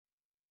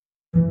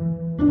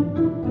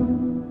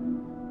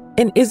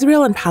In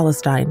Israel and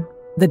Palestine,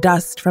 the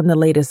dust from the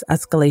latest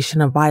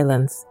escalation of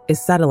violence is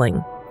settling,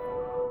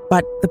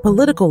 but the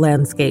political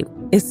landscape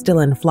is still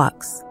in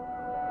flux.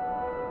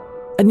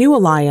 A new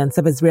alliance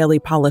of Israeli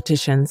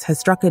politicians has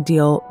struck a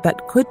deal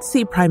that could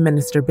see Prime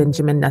Minister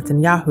Benjamin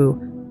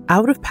Netanyahu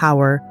out of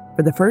power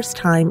for the first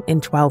time in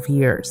 12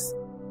 years.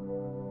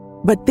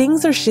 But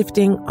things are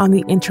shifting on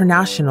the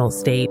international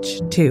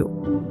stage, too.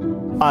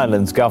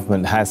 Ireland's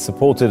government has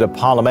supported a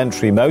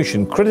parliamentary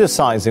motion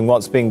criticising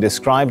what's being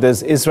described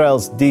as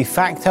Israel's de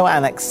facto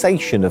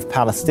annexation of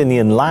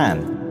Palestinian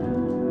land.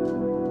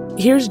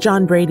 Here's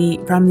John Brady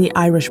from the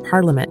Irish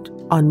Parliament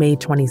on May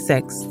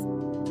 26th.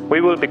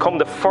 We will become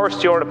the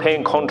first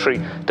European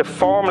country to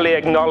formally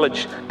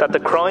acknowledge that the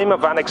crime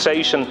of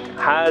annexation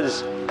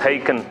has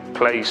taken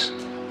place.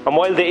 And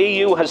while the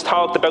EU has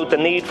talked about the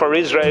need for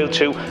Israel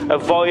to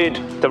avoid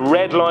the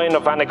red line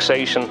of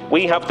annexation,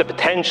 we have the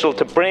potential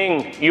to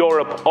bring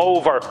Europe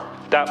over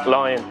that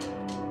line.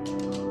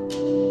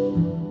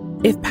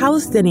 If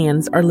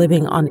Palestinians are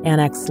living on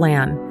annexed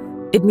land,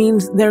 it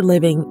means they're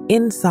living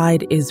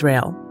inside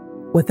Israel,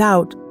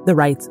 without the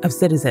rights of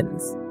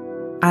citizens,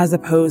 as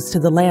opposed to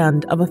the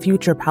land of a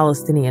future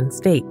Palestinian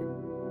state.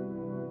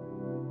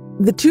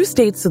 The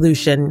two-state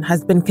solution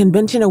has been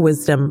conventional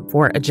wisdom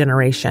for a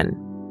generation.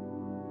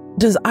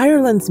 Does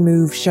Ireland's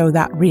move show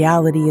that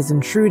reality is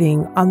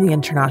intruding on the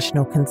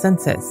international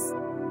consensus?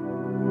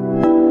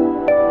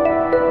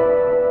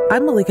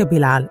 I'm Malika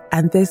Bilal,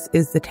 and this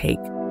is The Take.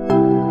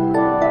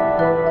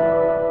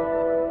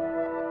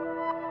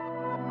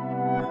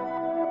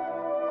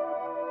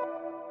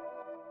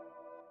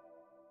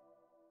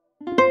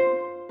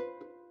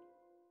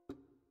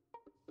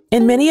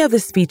 In many of the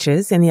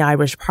speeches in the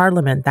Irish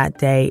Parliament that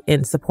day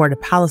in support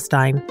of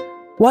Palestine,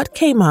 what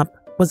came up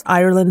was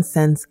Ireland's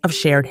sense of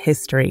shared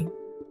history.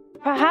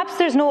 Perhaps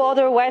there's no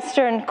other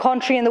Western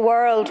country in the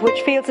world which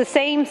feels the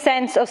same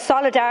sense of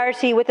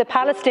solidarity with the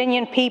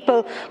Palestinian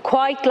people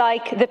quite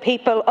like the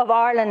people of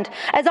Ireland.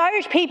 As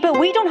Irish people,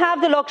 we don't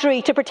have the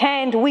luxury to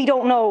pretend we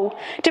don't know,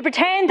 to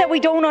pretend that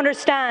we don't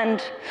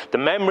understand. The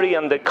memory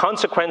and the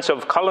consequence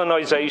of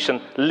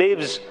colonisation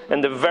lives in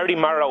the very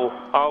marrow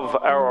of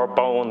our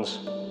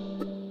bones.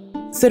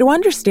 So to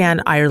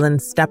understand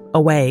Ireland's step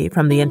away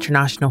from the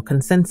international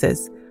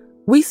consensus,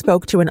 we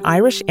spoke to an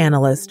Irish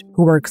analyst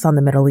who works on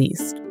the Middle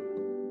East.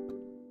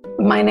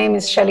 My name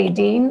is Shelley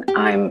Dean.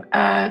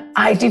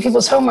 I do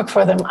people's homework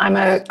for them. I'm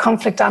a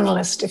conflict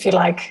analyst, if you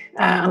like,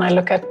 and I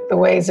look at the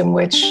ways in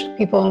which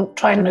people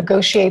try to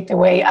negotiate their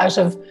way out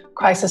of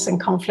crisis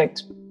and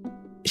conflict.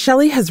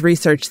 Shelley has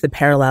researched the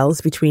parallels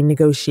between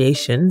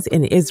negotiations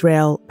in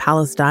Israel,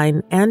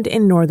 Palestine, and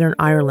in Northern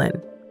Ireland,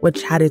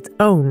 which had its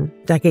own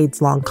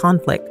decades-long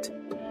conflict.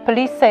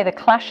 Police say the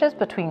clashes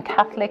between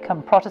Catholic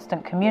and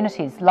Protestant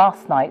communities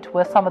last night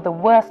were some of the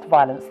worst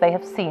violence they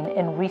have seen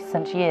in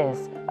recent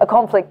years. A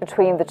conflict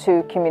between the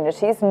two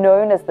communities,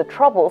 known as the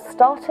Troubles,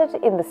 started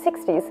in the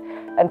 60s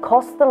and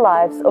cost the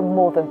lives of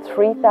more than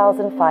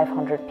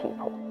 3,500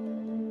 people.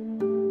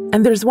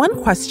 And there's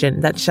one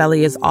question that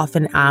Shelley is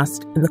often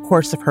asked in the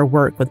course of her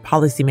work with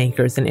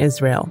policymakers in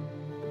Israel.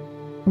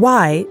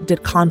 Why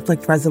did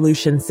conflict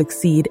resolution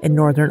succeed in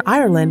Northern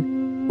Ireland,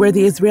 where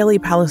the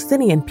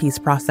Israeli-Palestinian peace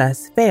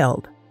process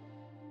failed?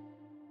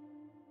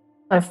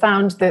 I've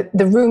found that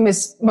the room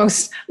is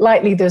most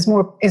likely there's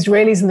more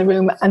Israelis in the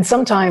room, and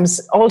sometimes,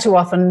 all too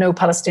often, no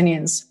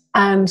Palestinians.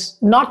 And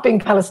not being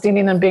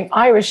Palestinian and being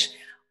Irish,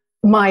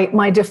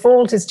 my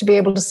default is to be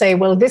able to say,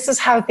 well, this is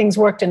how things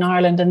worked in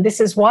Ireland, and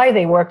this is why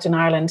they worked in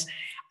Ireland.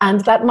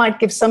 And that might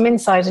give some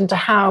insight into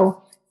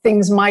how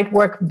things might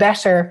work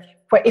better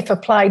if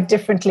applied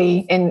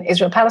differently in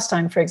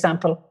Israel-Palestine, for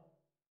example.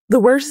 The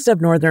worst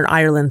of Northern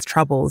Ireland's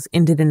troubles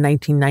ended in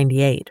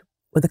 1998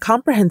 with a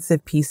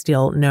comprehensive peace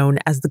deal known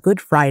as the Good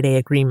Friday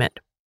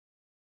Agreement.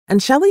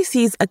 And Shelley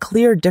sees a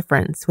clear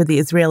difference with the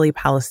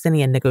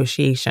Israeli-Palestinian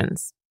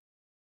negotiations.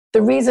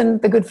 The reason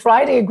the Good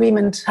Friday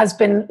Agreement has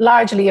been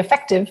largely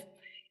effective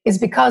is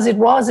because it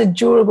was a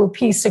durable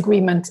peace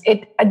agreement.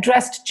 It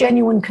addressed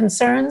genuine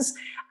concerns,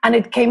 and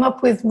it came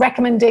up with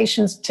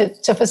recommendations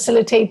to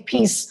facilitate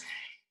peace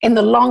in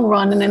the long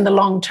run and in the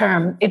long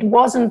term. It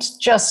wasn't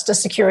just a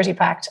security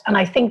pact, and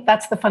I think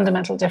that's the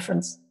fundamental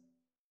difference.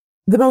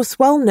 The most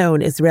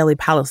well-known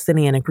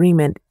Israeli-Palestinian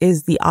agreement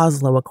is the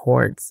Oslo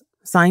Accords,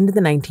 signed in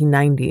the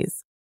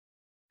 1990s.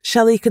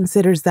 Shelley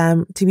considers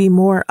them to be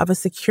more of a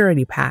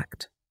security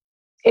pact.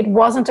 It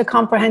wasn't a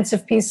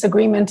comprehensive peace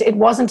agreement. It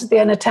wasn't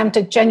an attempt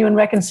at genuine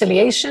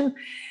reconciliation.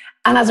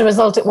 And as a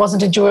result, it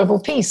wasn't a durable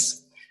peace.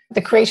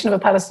 The creation of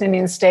a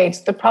Palestinian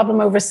state, the problem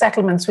over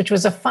settlements, which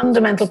was a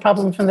fundamental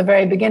problem from the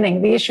very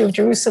beginning, the issue of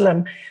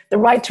Jerusalem, the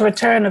right to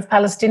return of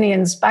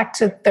Palestinians back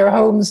to their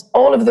homes,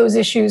 all of those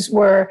issues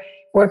were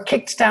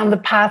kicked down the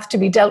path to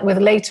be dealt with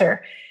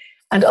later.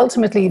 And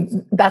ultimately,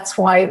 that's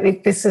why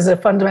this is a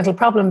fundamental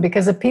problem,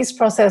 because a peace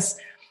process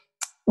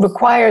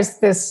requires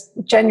this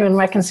genuine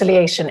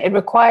reconciliation. It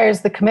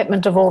requires the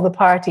commitment of all the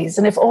parties.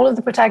 And if all of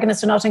the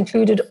protagonists are not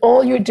included,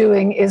 all you're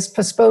doing is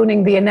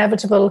postponing the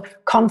inevitable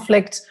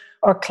conflict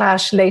or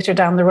clash later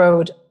down the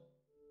road.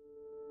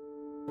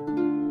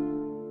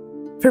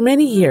 For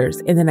many years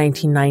in the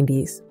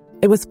 1990s,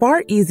 it was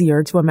far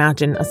easier to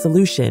imagine a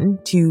solution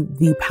to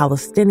the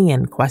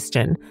Palestinian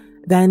question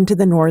than to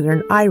the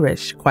Northern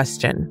Irish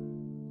question,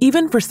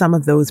 even for some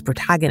of those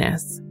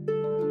protagonists.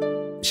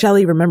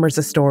 Shelley remembers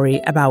a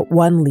story about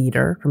one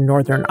leader from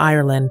Northern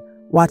Ireland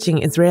watching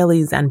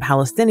Israelis and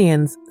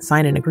Palestinians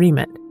sign an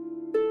agreement.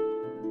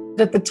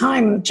 At the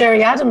time,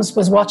 Gerry Adams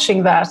was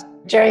watching that.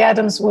 Gerry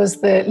Adams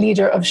was the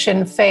leader of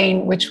Sinn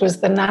Féin, which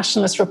was the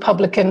Nationalist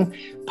Republican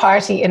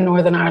Party in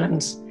Northern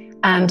Ireland.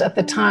 And at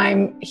the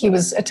time, he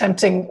was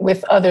attempting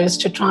with others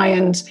to try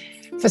and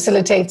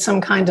facilitate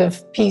some kind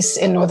of peace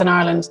in Northern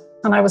Ireland.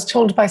 And I was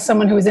told by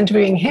someone who was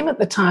interviewing him at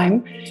the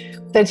time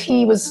that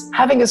he was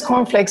having his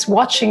cornflakes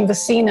watching the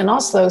scene in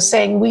Oslo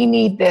saying, we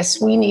need this,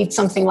 we need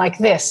something like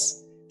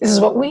this. This is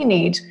what we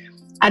need.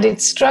 And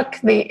it struck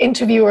the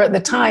interviewer at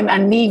the time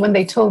and me when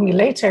they told me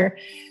later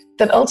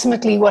that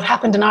ultimately what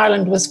happened in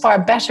Ireland was far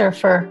better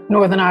for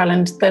Northern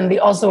Ireland than the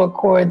Oslo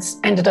Accords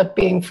ended up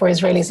being for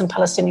Israelis and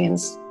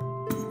Palestinians.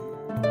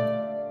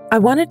 I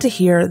wanted to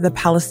hear the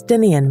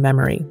Palestinian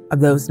memory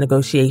of those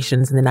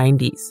negotiations in the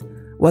 90s,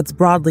 what's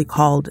broadly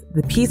called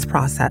the peace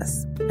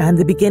process and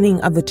the beginning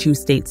of the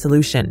two-state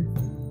solution.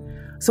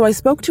 So I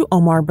spoke to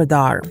Omar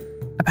Badar,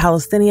 a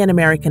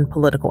Palestinian-American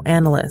political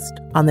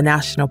analyst on the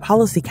National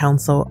Policy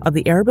Council of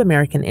the Arab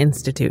American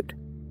Institute.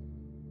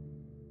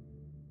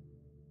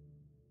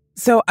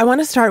 So I want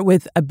to start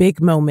with a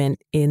big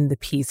moment in the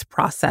peace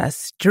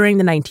process. During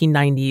the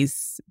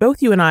 1990s,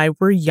 both you and I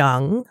were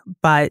young,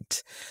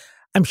 but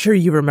I'm sure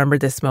you remember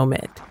this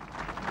moment.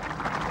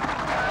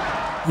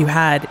 You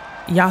had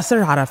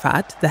Yasser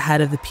Arafat, the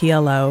head of the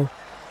PLO,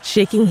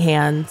 shaking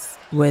hands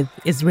with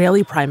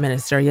Israeli Prime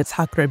Minister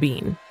Yitzhak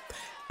Rabin,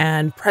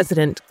 and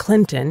President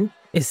Clinton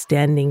is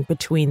standing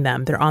between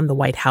them. They're on the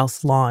White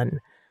House lawn.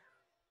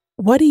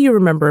 What do you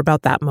remember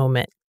about that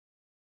moment?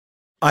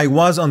 I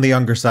was on the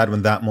younger side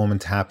when that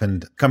moment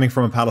happened. Coming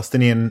from a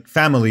Palestinian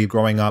family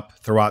growing up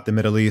throughout the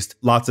Middle East,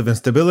 lots of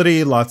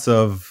instability, lots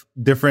of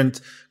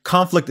different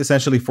conflict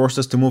essentially forced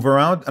us to move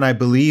around. And I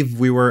believe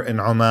we were in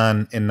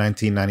Oman in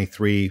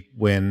 1993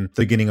 when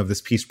the beginning of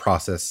this peace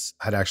process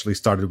had actually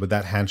started with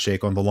that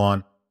handshake on the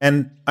lawn.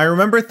 And I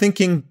remember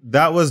thinking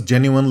that was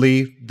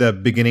genuinely the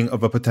beginning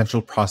of a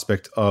potential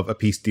prospect of a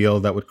peace deal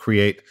that would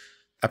create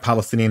a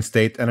Palestinian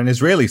state and an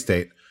Israeli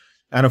state.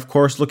 And of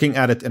course, looking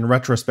at it in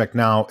retrospect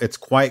now, it's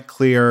quite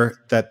clear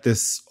that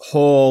this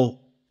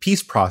whole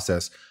peace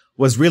process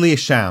was really a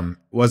sham,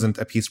 wasn't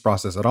a peace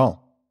process at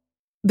all.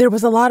 There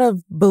was a lot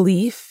of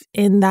belief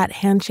in that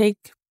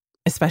handshake,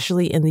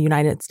 especially in the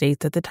United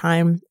States at the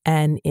time.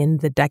 And in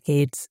the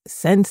decades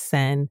since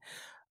then,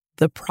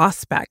 the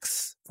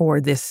prospects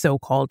for this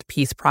so-called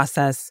peace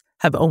process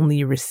have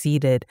only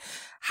receded.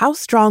 How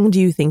strong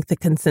do you think the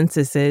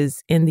consensus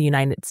is in the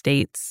United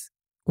States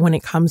when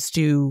it comes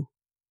to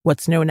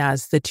what's known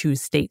as the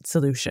two-state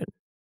solution?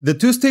 The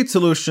two-state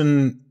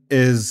solution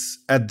is,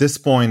 at this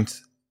point,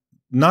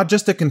 not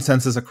just a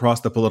consensus across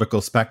the political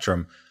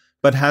spectrum,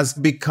 but has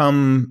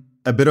become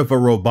a bit of a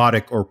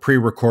robotic or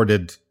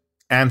pre-recorded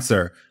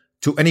answer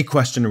to any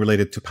question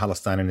related to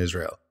Palestine and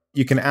Israel.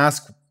 You can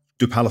ask,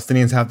 do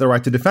Palestinians have the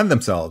right to defend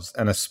themselves?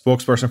 And a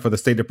spokesperson for the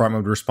State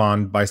Department would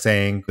respond by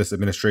saying this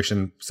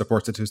administration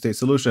supports a two-state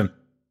solution.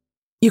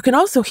 You can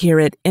also hear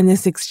it in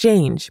this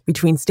exchange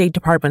between State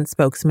Department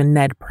spokesman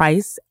Ned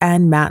Price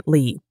and Matt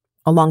Lee,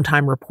 a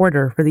longtime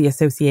reporter for the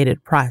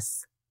Associated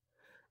Press.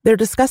 They're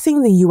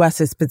discussing the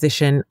U.S.'s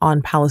position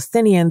on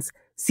Palestinians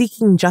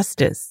seeking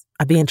justice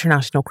at the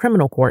International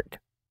Criminal Court.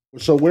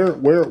 So where should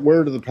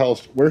the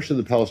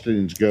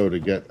Palestinians go to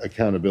get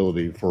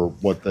accountability for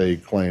what they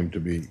claim to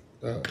be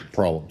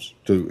problems?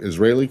 To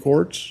Israeli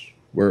courts?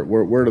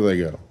 Where do they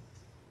go?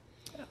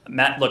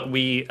 Matt, look,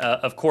 we,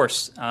 of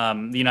course,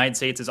 the United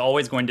States is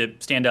always going to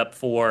stand up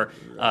for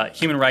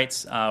human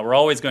rights. We're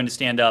always going to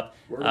stand up.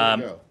 Where do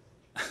they go?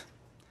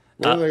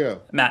 Where do they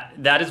go? Matt,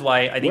 that is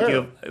why I think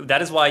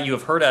you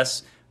have heard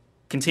us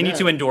continue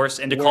to endorse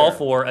and to call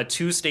for a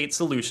two-state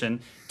solution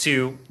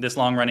to this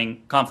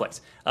long-running conflict.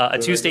 A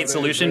two-state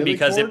solution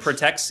because it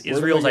protects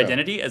Israel's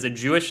identity as a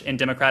Jewish and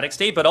democratic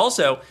state, but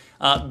also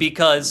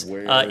because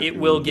it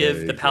will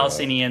give the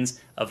Palestinians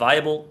a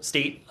viable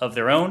state of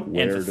their own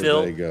and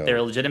fulfill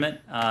their legitimate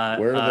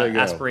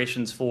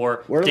aspirations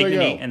for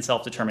dignity and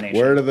self-determination.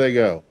 Where do they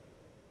go?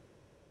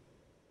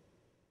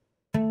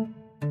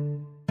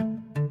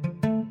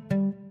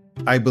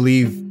 I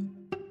believe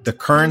the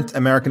current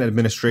American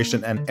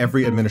administration and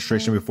every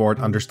administration before it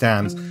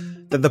understands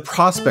that the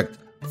prospect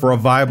for a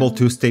viable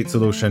two-state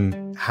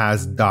solution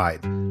has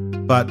died.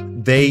 But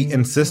they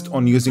insist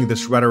on using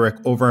this rhetoric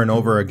over and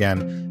over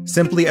again,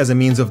 simply as a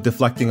means of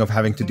deflecting of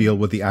having to deal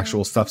with the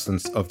actual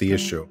substance of the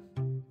issue.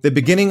 The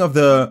beginning of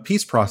the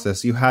peace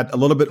process, you had a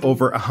little bit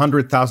over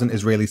 100,000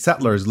 Israeli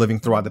settlers living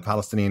throughout the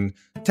Palestinian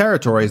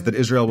territories that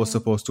Israel was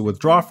supposed to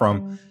withdraw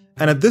from.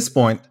 And at this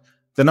point,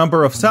 the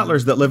number of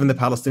settlers that live in the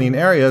Palestinian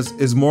areas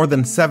is more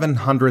than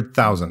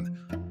 700,000.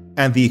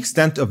 And the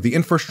extent of the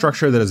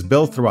infrastructure that is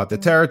built throughout the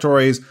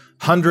territories,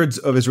 hundreds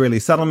of Israeli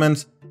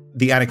settlements,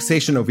 the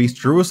annexation of East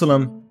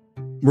Jerusalem,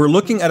 we're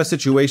looking at a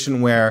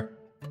situation where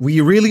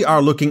we really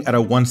are looking at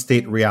a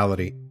one-state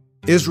reality.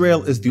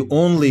 Israel is the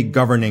only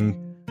governing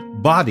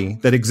body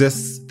that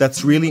exists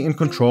that's really in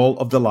control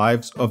of the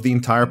lives of the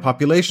entire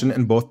population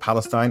in both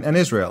Palestine and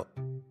Israel.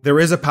 There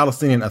is a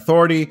Palestinian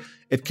Authority.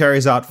 It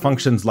carries out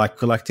functions like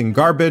collecting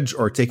garbage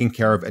or taking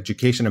care of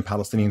education in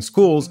Palestinian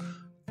schools,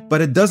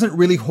 but it doesn't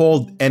really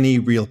hold any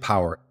real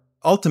power.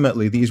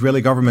 Ultimately, the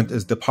Israeli government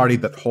is the party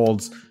that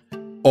holds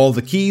all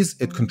the keys.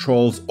 It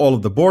controls all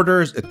of the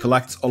borders. It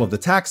collects all of the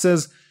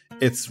taxes.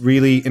 It's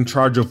really in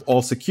charge of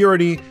all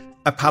security.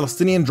 A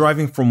Palestinian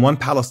driving from one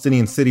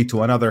Palestinian city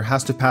to another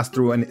has to pass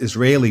through an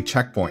Israeli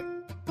checkpoint.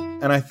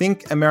 And I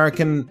think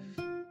American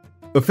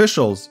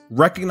officials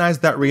recognize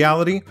that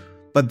reality,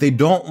 but they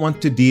don't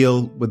want to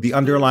deal with the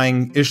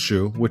underlying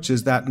issue, which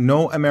is that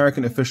no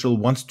American official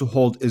wants to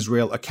hold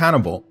Israel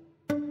accountable.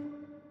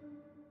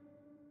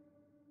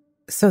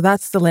 So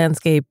that's the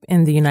landscape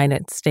in the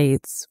United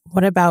States.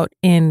 What about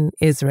in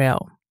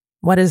Israel?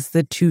 What does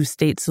the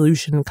two-state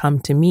solution come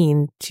to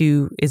mean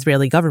to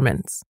Israeli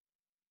governments?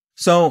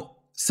 So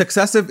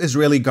successive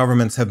Israeli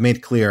governments have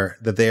made clear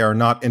that they are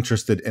not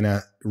interested in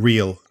a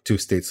real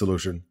two-state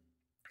solution.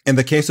 In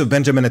the case of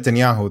Benjamin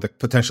Netanyahu, the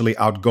potentially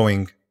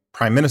outgoing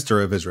prime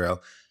minister of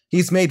Israel,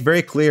 he's made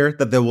very clear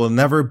that there will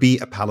never be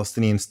a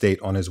Palestinian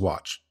state on his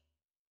watch.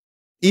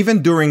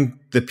 Even during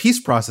the peace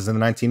process in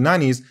the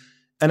 1990s,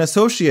 an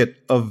associate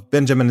of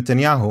Benjamin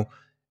Netanyahu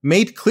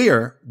made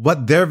clear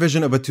what their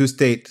vision of a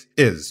two-state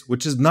is,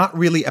 which is not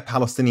really a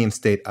Palestinian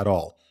state at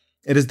all.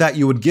 It is that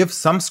you would give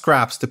some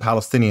scraps to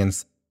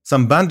Palestinians,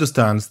 some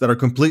Bandustans that are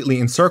completely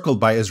encircled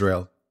by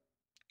Israel,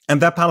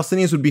 and that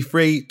Palestinians would be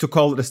free to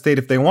call it a state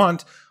if they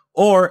want,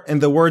 or, in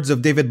the words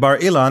of David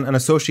Bar-Ilan, an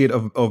associate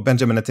of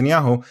Benjamin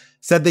Netanyahu,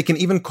 said they can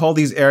even call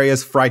these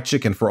areas fried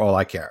chicken for all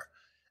I care.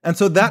 And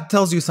so that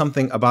tells you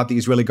something about the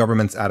Israeli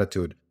government's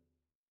attitude.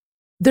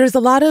 There's a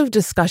lot of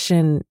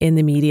discussion in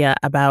the media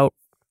about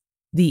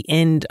the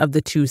end of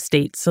the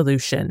two-state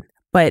solution,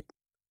 but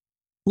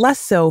less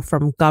so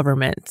from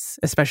governments,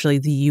 especially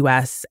the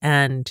US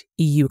and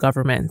EU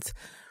governments.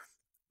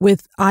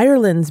 With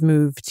Ireland's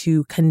move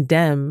to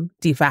condemn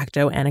de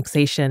facto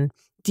annexation,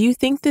 do you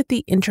think that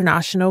the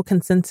international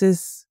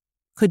consensus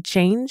could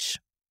change,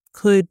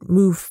 could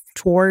move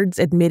towards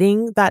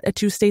admitting that a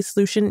two-state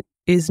solution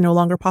is no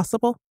longer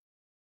possible?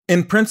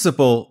 In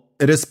principle,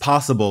 it is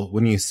possible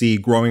when you see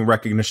growing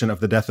recognition of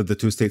the death of the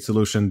two-state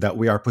solution that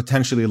we are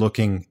potentially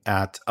looking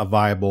at a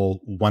viable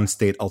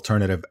one-state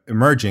alternative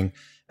emerging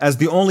as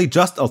the only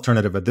just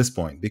alternative at this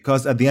point.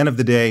 Because at the end of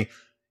the day,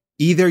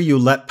 either you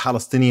let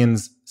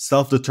Palestinians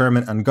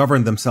self-determine and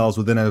govern themselves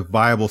within a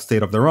viable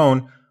state of their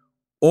own,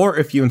 or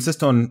if you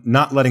insist on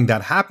not letting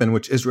that happen,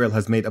 which Israel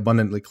has made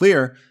abundantly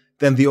clear,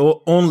 then the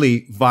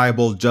only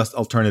viable just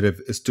alternative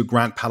is to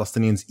grant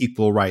Palestinians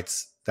equal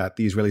rights that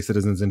the Israeli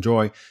citizens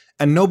enjoy.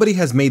 And nobody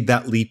has made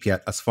that leap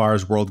yet as far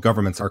as world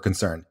governments are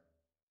concerned.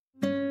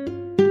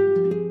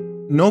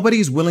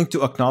 Nobody's willing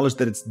to acknowledge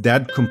that it's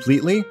dead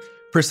completely,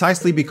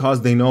 precisely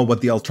because they know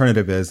what the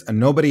alternative is, and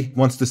nobody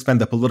wants to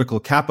spend the political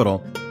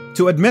capital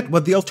to admit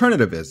what the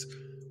alternative is,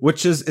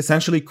 which is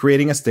essentially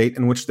creating a state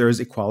in which there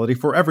is equality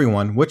for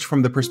everyone, which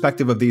from the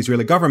perspective of the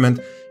Israeli government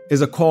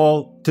is a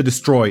call to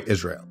destroy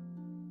Israel.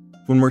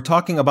 When we're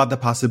talking about the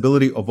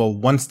possibility of a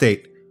one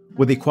state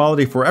with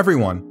equality for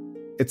everyone,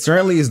 it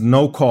certainly is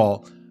no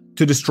call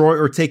to destroy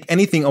or take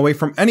anything away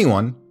from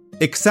anyone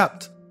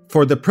except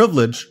for the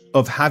privilege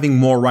of having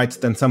more rights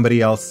than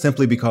somebody else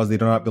simply because they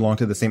do not belong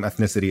to the same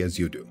ethnicity as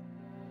you do.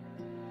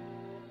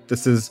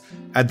 This is,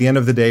 at the end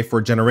of the day,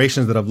 for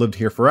generations that have lived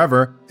here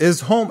forever,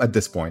 is home at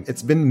this point.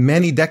 It's been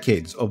many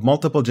decades of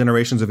multiple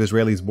generations of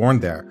Israelis born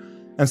there.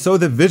 And so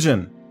the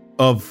vision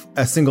of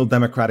a single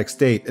democratic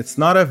state, it's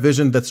not a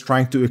vision that's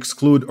trying to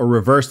exclude or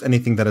reverse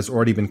anything that has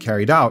already been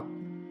carried out.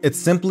 It's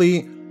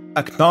simply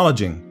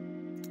acknowledging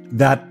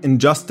that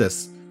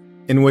injustice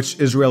in which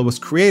Israel was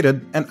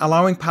created and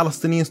allowing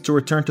Palestinians to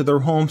return to their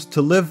homes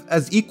to live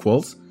as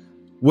equals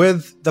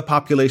with the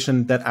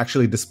population that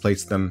actually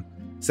displaced them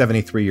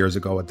 73 years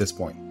ago at this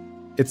point.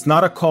 It's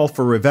not a call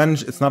for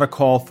revenge. It's not a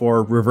call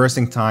for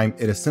reversing time.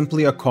 It is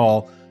simply a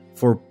call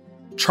for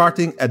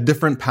charting a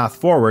different path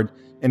forward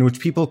in which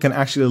people can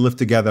actually live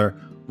together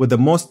with the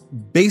most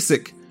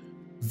basic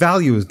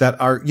values that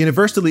are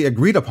universally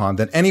agreed upon,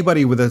 that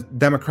anybody with a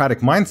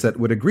democratic mindset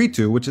would agree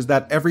to, which is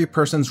that every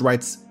person's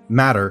rights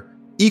matter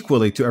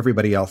equally to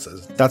everybody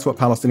else's. That's what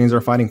Palestinians are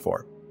fighting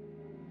for.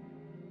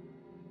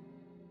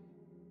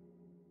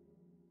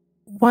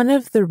 One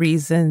of the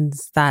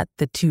reasons that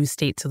the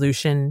two-state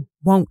solution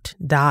won't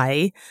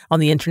die on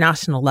the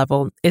international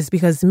level is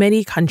because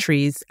many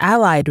countries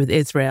allied with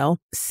Israel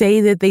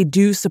say that they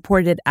do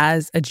support it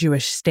as a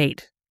Jewish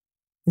state,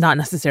 not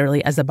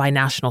necessarily as a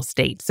binational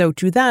state. So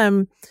to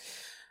them,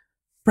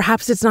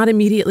 perhaps it's not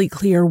immediately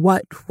clear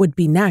what would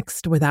be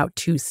next without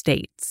two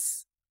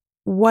states.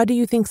 What do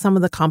you think some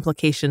of the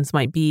complications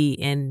might be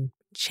in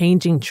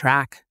changing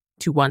track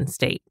to one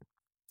state?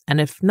 And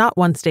if not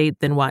one state,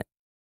 then what?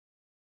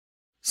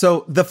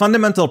 So the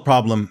fundamental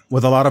problem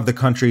with a lot of the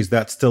countries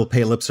that still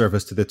pay lip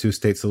service to the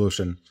two-state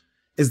solution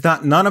is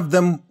that none of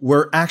them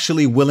were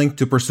actually willing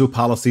to pursue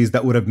policies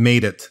that would have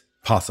made it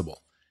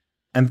possible.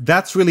 And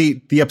that's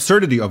really the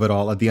absurdity of it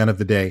all at the end of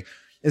the day,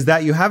 is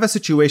that you have a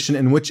situation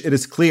in which it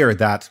is clear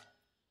that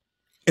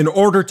in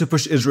order to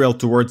push Israel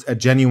towards a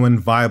genuine,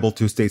 viable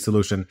two-state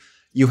solution,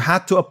 you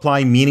had to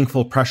apply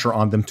meaningful pressure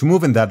on them to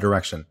move in that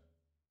direction.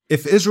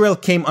 If Israel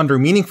came under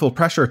meaningful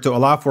pressure to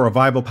allow for a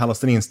viable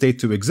Palestinian state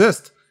to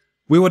exist,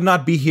 we would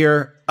not be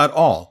here at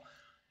all.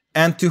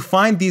 And to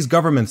find these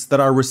governments that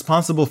are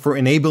responsible for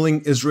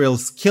enabling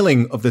Israel's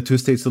killing of the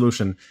two-state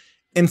solution,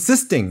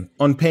 insisting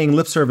on paying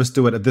lip service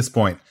to it at this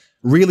point,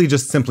 really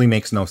just simply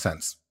makes no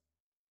sense.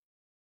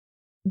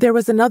 There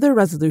was another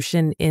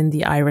resolution in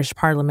the Irish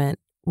Parliament,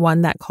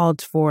 one that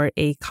called for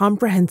a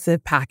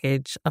comprehensive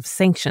package of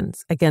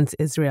sanctions against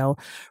Israel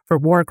for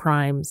war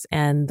crimes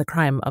and the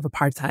crime of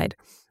apartheid.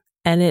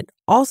 And it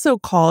also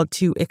called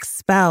to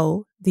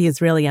expel the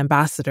Israeli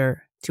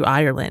ambassador to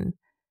Ireland.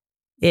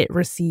 It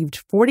received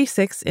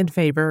 46 in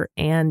favor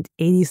and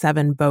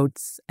 87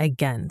 votes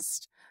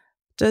against.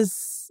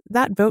 Does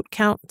that vote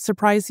count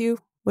surprise you?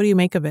 What do you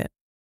make of it?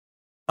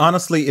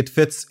 Honestly, it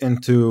fits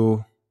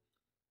into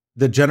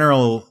the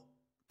general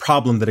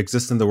problem that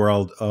exists in the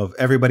world of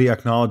everybody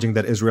acknowledging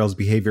that Israel's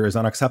behavior is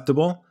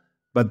unacceptable,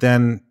 but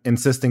then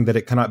insisting that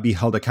it cannot be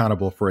held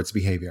accountable for its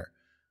behavior.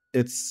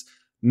 It's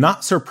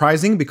not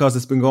surprising because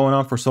it's been going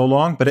on for so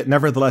long, but it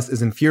nevertheless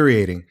is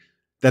infuriating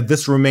that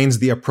this remains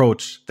the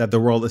approach that the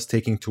world is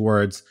taking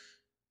towards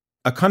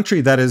a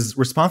country that is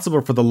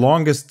responsible for the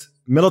longest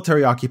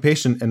military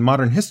occupation in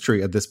modern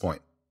history at this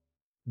point.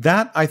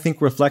 That, I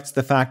think, reflects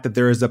the fact that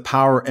there is a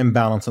power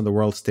imbalance on the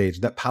world stage,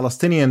 that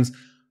Palestinians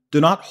do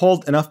not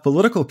hold enough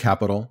political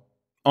capital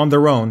on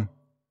their own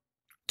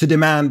to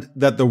demand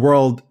that the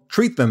world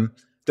treat them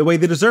the way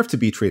they deserve to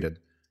be treated.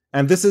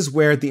 And this is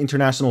where the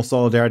international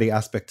solidarity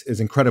aspect is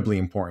incredibly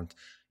important.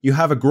 You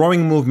have a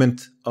growing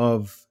movement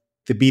of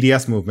the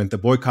BDS movement, the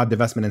boycott,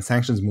 divestment, and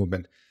sanctions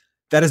movement,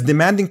 that is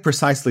demanding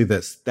precisely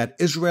this, that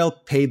Israel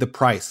pay the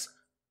price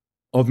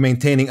of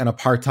maintaining an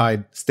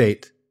apartheid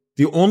state.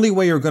 The only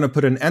way you're going to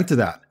put an end to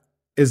that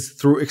is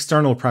through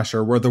external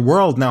pressure, where the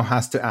world now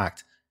has to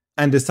act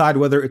and decide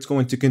whether it's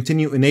going to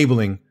continue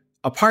enabling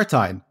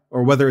apartheid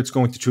or whether it's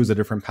going to choose a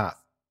different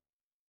path.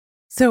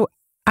 So,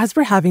 as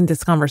we're having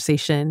this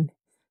conversation,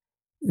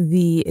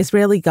 the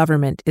Israeli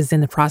government is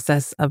in the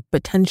process of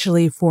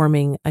potentially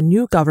forming a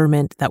new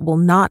government that will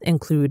not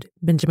include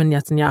Benjamin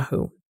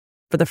Netanyahu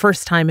for the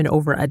first time in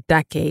over a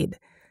decade.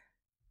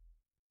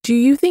 Do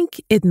you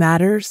think it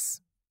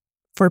matters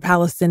for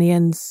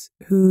Palestinians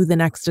who the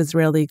next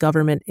Israeli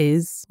government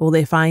is? Will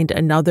they find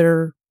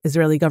another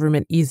Israeli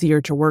government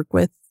easier to work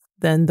with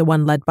than the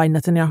one led by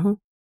Netanyahu?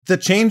 The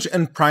change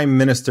in prime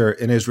minister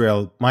in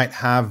Israel might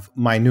have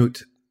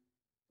minute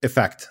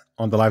effect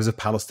on the lives of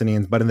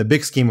Palestinians, but in the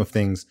big scheme of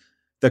things,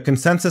 the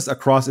consensus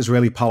across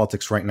Israeli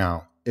politics right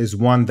now is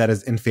one that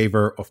is in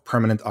favor of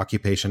permanent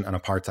occupation and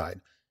apartheid.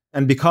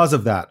 And because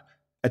of that,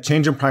 a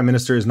change in prime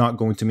minister is not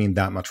going to mean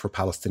that much for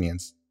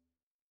Palestinians.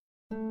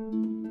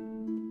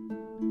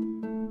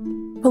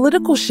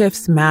 Political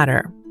shifts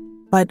matter,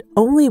 but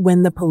only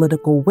when the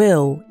political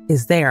will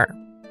is there.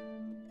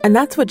 And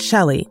that's what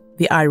Shelley,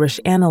 the Irish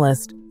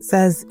analyst,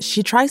 says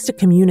she tries to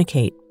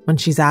communicate when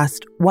she's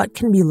asked what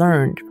can be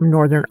learned from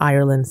Northern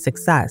Ireland's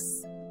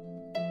success.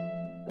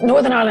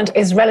 Northern Ireland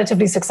is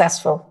relatively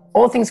successful.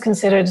 All things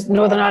considered,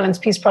 Northern Ireland's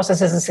peace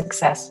process is a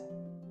success.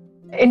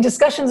 In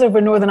discussions over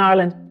Northern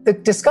Ireland, the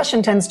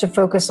discussion tends to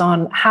focus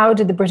on how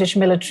did the British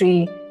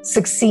military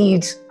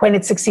succeed when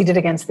it succeeded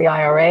against the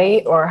IRA,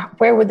 or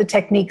where were the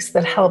techniques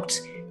that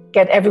helped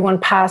get everyone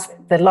past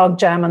the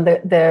logjam and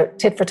the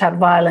tit-for-tat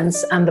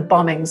violence and the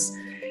bombings.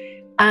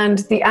 And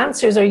the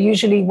answers are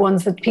usually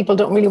ones that people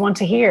don't really want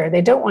to hear. They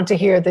don't want to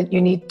hear that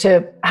you need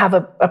to have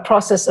a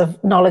process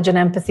of knowledge and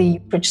empathy,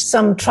 which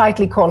some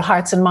tritely call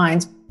hearts and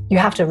minds. You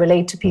have to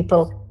relate to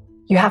people.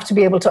 You have to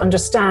be able to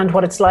understand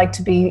what it's like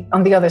to be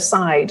on the other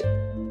side.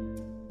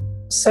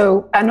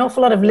 So an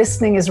awful lot of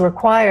listening is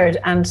required.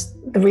 And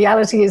the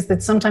reality is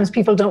that sometimes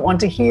people don't want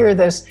to hear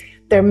that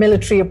their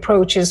military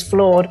approach is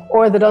flawed,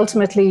 or that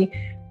ultimately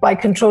by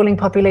controlling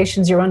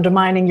populations, you're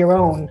undermining your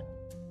own.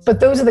 But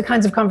those are the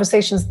kinds of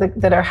conversations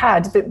that are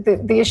had.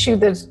 The issue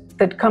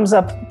that comes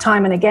up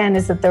time and again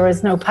is that there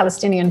is no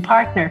Palestinian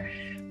partner.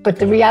 But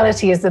the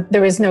reality is that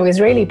there is no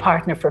Israeli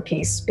partner for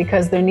peace,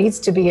 because there needs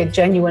to be a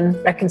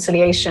genuine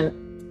reconciliation.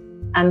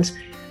 And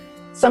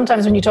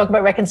sometimes when you talk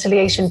about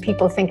reconciliation,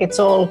 people think it's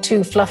all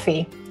too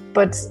fluffy.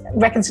 But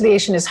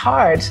reconciliation is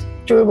hard.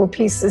 Durable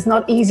peace is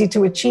not easy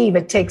to achieve.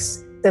 It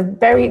takes a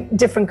very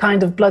different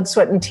kind of blood,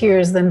 sweat, and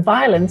tears than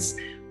violence.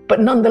 But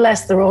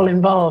nonetheless, they're all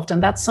involved.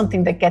 And that's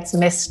something that gets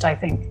missed, I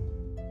think.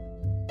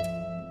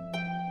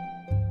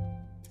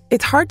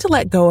 It's hard to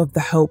let go of the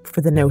hope for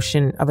the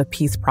notion of a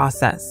peace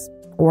process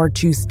or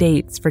two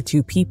states for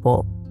two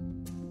people.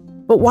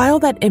 But while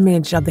that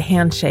image of the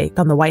handshake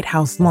on the White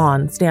House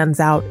lawn stands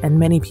out in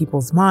many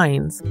people's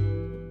minds,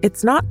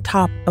 it's not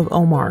top of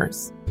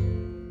Omar's.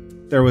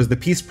 There was the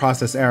peace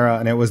process era,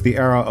 and it was the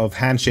era of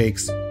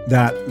handshakes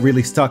that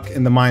really stuck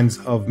in the minds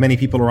of many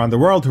people around the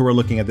world who were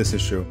looking at this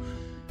issue.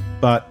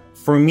 But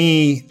for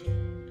me,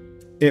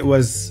 it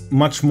was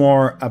much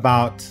more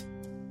about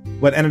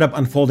what ended up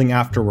unfolding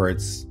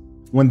afterwards.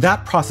 When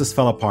that process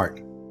fell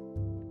apart,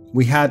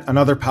 we had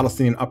another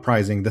Palestinian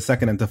uprising, the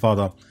Second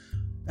Intifada.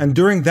 And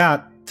during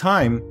that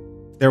time,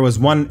 there was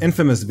one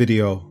infamous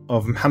video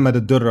of Muhammad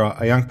al-Durra,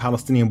 a young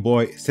Palestinian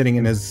boy sitting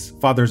in his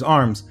father's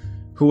arms,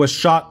 who was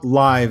shot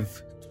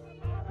live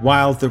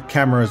while the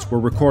cameras were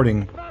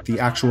recording the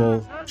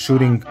actual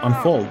shooting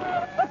unfold.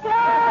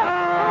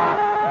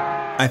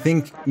 I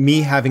think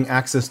me having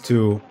access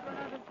to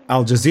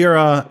Al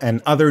Jazeera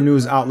and other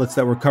news outlets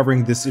that were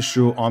covering this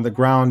issue on the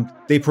ground,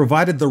 they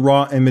provided the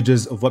raw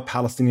images of what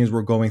Palestinians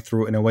were going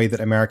through in a way that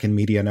American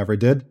media never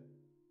did.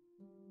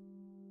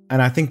 And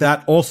I think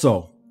that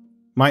also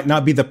might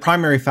not be the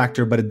primary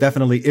factor, but it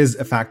definitely is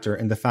a factor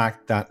in the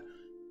fact that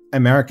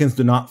Americans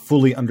do not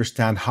fully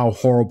understand how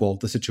horrible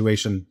the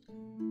situation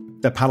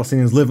that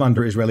Palestinians live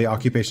under Israeli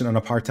occupation and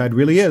apartheid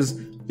really is,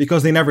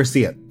 because they never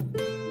see it.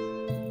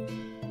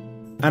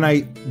 And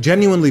I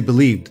genuinely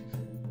believed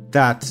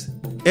that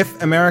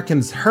if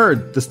Americans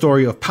heard the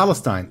story of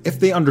Palestine, if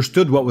they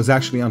understood what was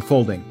actually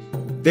unfolding,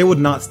 they would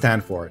not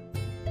stand for it.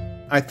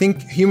 I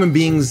think human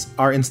beings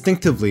are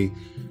instinctively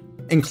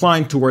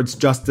inclined towards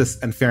justice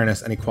and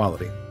fairness and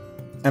equality.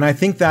 And I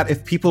think that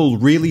if people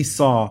really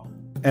saw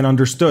and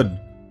understood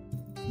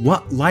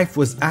what life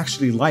was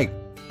actually like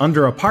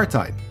under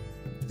apartheid,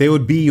 they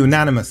would be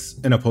unanimous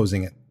in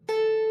opposing it.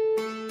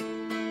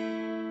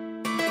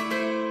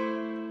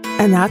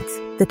 And that's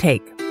The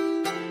Take.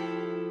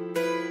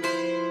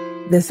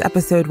 This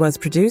episode was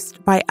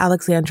produced by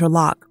Alexandra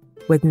Locke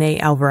with Ney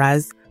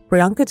Alvarez,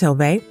 Priyanka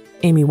Tove,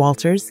 Amy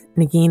Walters,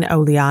 Negin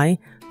Oliai,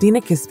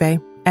 Dina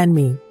Kispe, and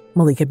me,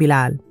 Malika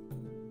Bilal.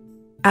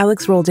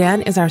 Alex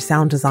Roldan is our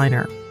sound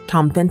designer.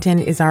 Tom Fenton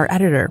is our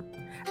editor.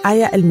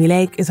 Aya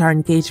El-Milaik is our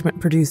engagement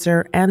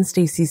producer, and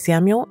Stacey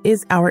Samuel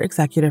is our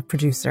executive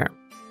producer.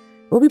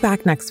 We'll be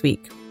back next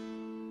week.